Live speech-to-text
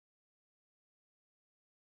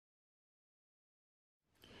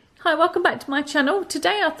Hi, welcome back to my channel.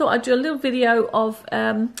 Today I thought I'd do a little video of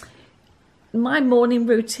my morning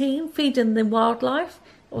routine, feeding the wildlife,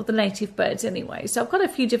 or the native birds anyway. So I've got a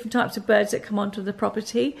few different types of birds that come onto the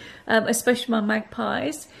property, especially my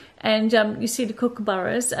magpies, and you see the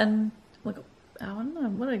kookaburras, and I don't know,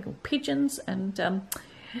 what are they called, pigeons, and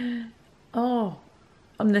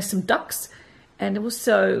there's some ducks, and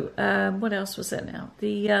also, what else was there now?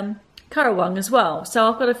 The currawong as well.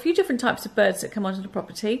 So I've got a few different types of birds that come onto the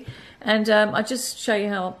property, and I just show you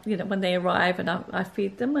how, when they arrive, and I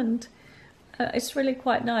feed them, and it's really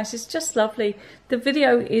quite nice. It's just lovely. The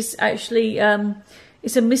video is actually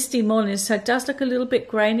it's a misty morning, so it does look a little bit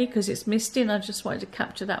grainy because it's misty, and I just wanted to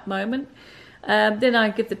capture that moment. Then I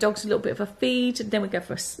give the dogs a little bit of a feed, and then we go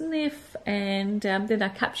for a sniff, and then I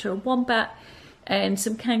capture a wombat and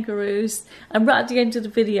some kangaroos. And right at the end of the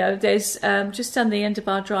video, there's just on the end of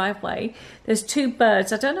our driveway, there's two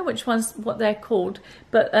birds. I don't know what they're called,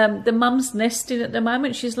 but the mum's nesting at the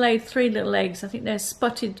moment. She's laid 3 little eggs. I think they're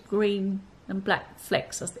spotted green and black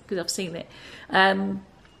flecks, because I've seen it. And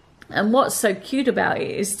what's so cute about it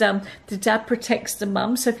is the dad protects the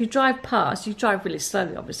mum. So if you drive past, you drive really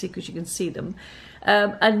slowly, obviously, because you can see them.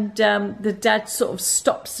 The dad sort of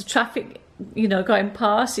stops the traffic, going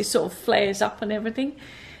past. He sort of flares up and everything.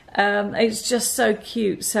 It's just so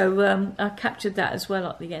cute. So I captured that as well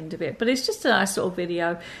at the end of it. But it's just a nice little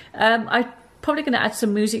video. I'm probably going to add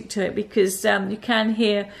some music to it, because you can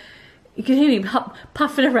hear me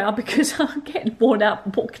puffing around because I'm getting worn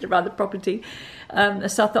out walking around the property. So I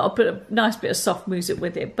thought I'll put a nice bit of soft music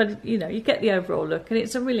with it. But, you get the overall look, and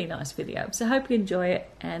it's a really nice video. So I hope you enjoy it,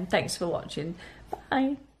 and thanks for watching.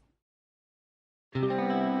 Bye.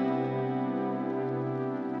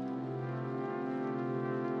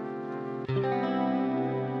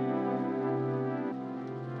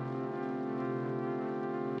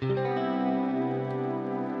 Thank you.